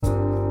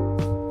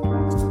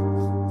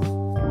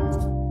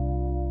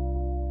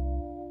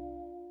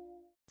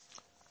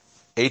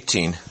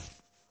18.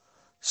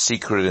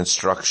 Secret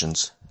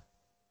instructions.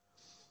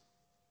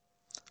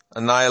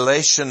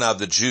 Annihilation of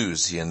the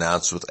Jews, he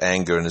announced with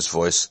anger in his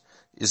voice,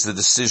 is the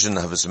decision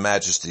of His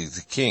Majesty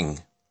the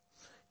King.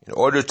 In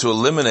order to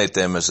eliminate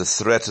them as a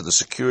threat to the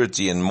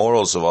security and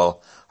morals of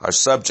all our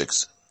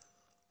subjects.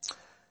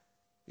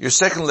 Your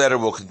second letter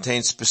will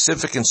contain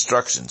specific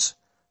instructions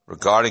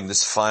regarding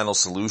this final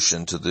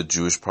solution to the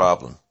Jewish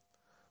problem.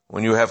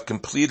 When you have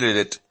completed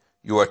it,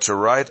 you are to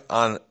write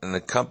on an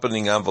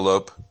accompanying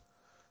envelope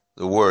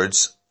the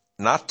words,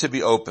 "Not to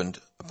be opened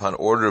upon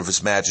order of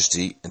His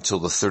Majesty until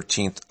the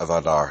 13th of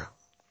Adar."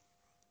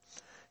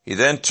 He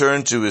then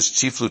turned to his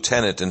chief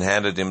lieutenant and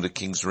handed him the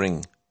king's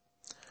ring.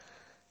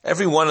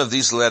 Every one of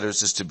these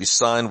letters is to be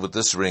signed with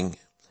this ring,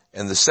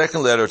 and the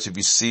second letter to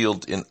be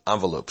sealed in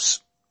envelopes.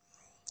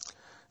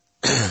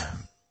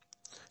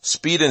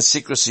 Speed and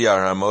secrecy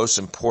are our most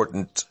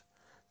important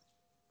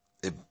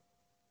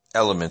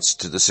elements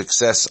to the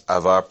success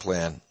of our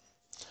plan.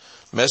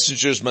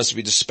 Messengers must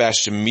be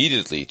dispatched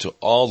immediately to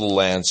all the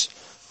lands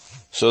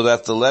so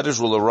that the letters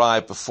will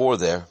arrive before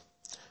there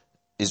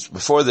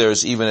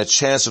is even a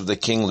chance of the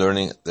king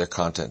learning their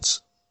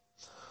contents.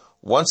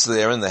 Once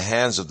they are in the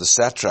hands of the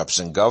satraps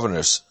and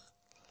governors,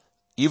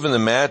 even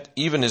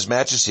His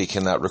Majesty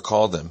cannot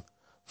recall them,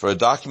 for a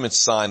document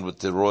signed with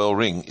the royal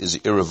ring is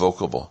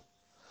irrevocable.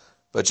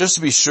 But just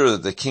to be sure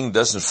that the king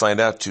doesn't find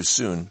out too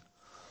soon,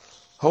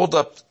 hold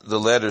up the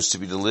letters to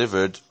be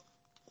delivered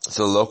to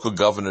the local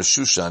governor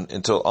Shushan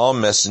until all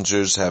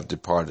messengers have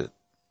departed.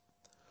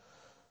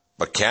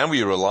 But can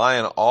we rely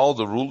on all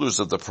the rulers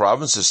of the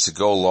provinces to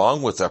go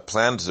along with our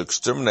plan to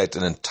exterminate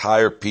an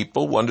entire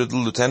people? Wondered the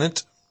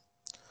lieutenant.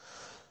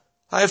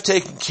 I have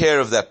taken care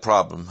of that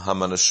problem,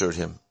 Haman assured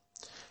him.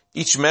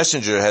 Each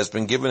messenger has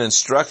been given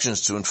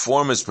instructions to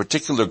inform his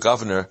particular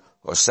governor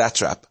or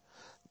satrap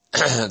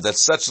that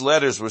such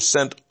letters were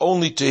sent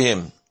only to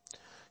him.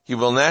 He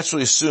will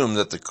naturally assume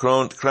that the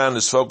crown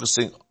is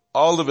focusing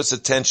all of its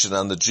attention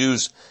on the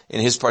Jews in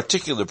his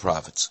particular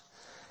province,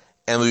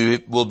 and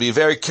we will be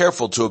very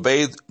careful to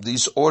obey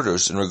these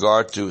orders in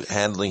regard to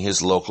handling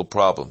his local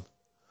problem.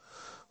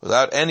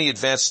 Without any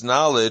advanced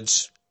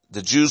knowledge,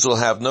 the Jews will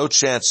have no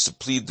chance to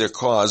plead their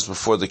cause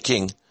before the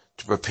king,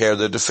 to prepare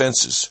their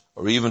defenses,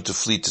 or even to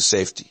flee to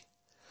safety.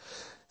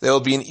 They will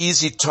be an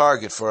easy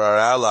target for our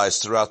allies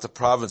throughout the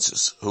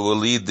provinces, who will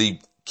lead the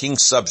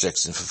king's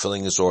subjects in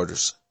fulfilling his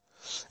orders.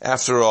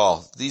 After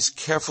all, these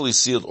carefully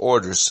sealed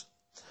orders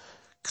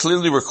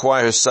clearly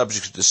require his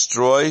subjects to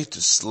destroy,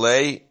 to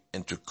slay,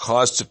 and to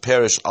cause to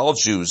perish all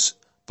Jews,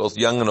 both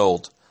young and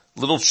old,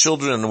 little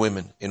children and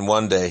women, in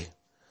one day,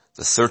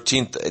 the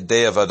 13th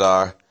day of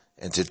Adar,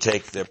 and to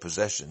take their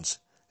possessions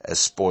as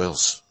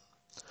spoils.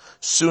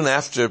 Soon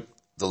after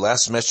the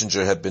last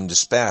messenger had been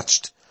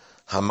dispatched,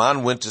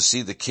 Haman went to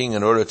see the king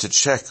in order to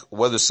check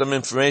whether some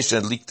information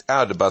had leaked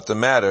out about the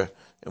matter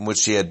in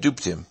which he had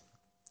duped him.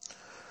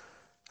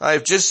 I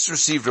have just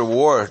received a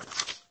word,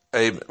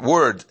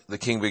 the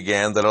king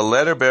began, that a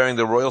letter bearing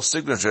the royal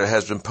signature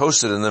has been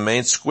posted in the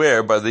main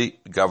square by the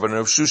governor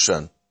of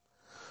Shushan.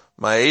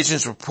 My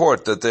agents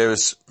report that there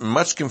is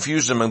much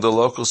confusion among the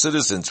local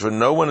citizens, for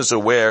no one is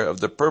aware of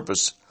the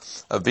purpose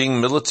of being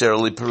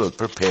militarily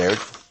prepared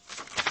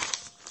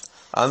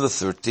on the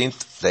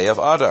 13th day of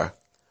Adar.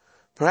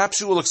 Perhaps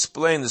you will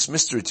explain this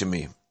mystery to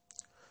me.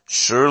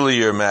 Surely,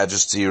 Your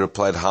Majesty,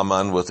 replied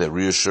Haman with a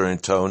reassuring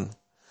tone.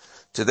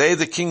 Today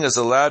the king has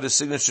allowed his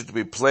signature to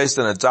be placed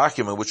on a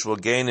document which will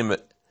gain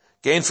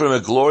for him a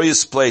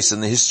glorious place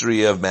in the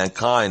history of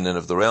mankind and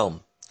of the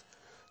realm.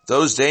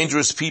 Those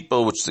dangerous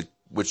people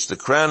which the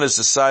crown has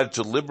decided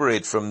to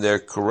liberate from their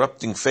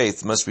corrupting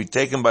faith must be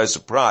taken by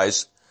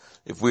surprise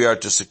if we are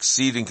to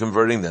succeed in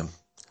converting them.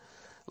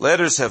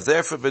 Letters have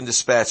therefore been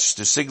dispatched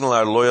to signal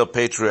our loyal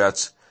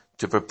patriots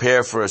to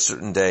prepare for a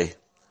certain day.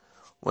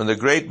 When the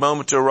great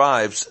moment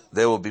arrives,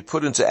 they will be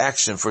put into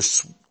action for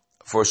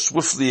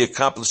swiftly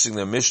accomplishing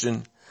their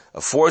mission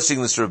of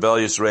forcing this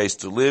rebellious race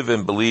to live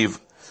and believe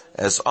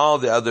as all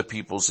the other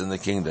peoples in the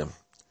kingdom.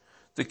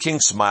 The king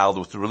smiled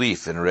with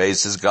relief and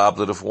raised his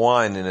goblet of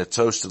wine in a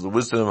toast to the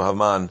wisdom of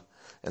Haman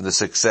and the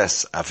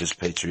success of his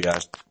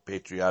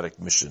patriotic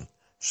mission.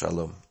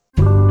 Shalom.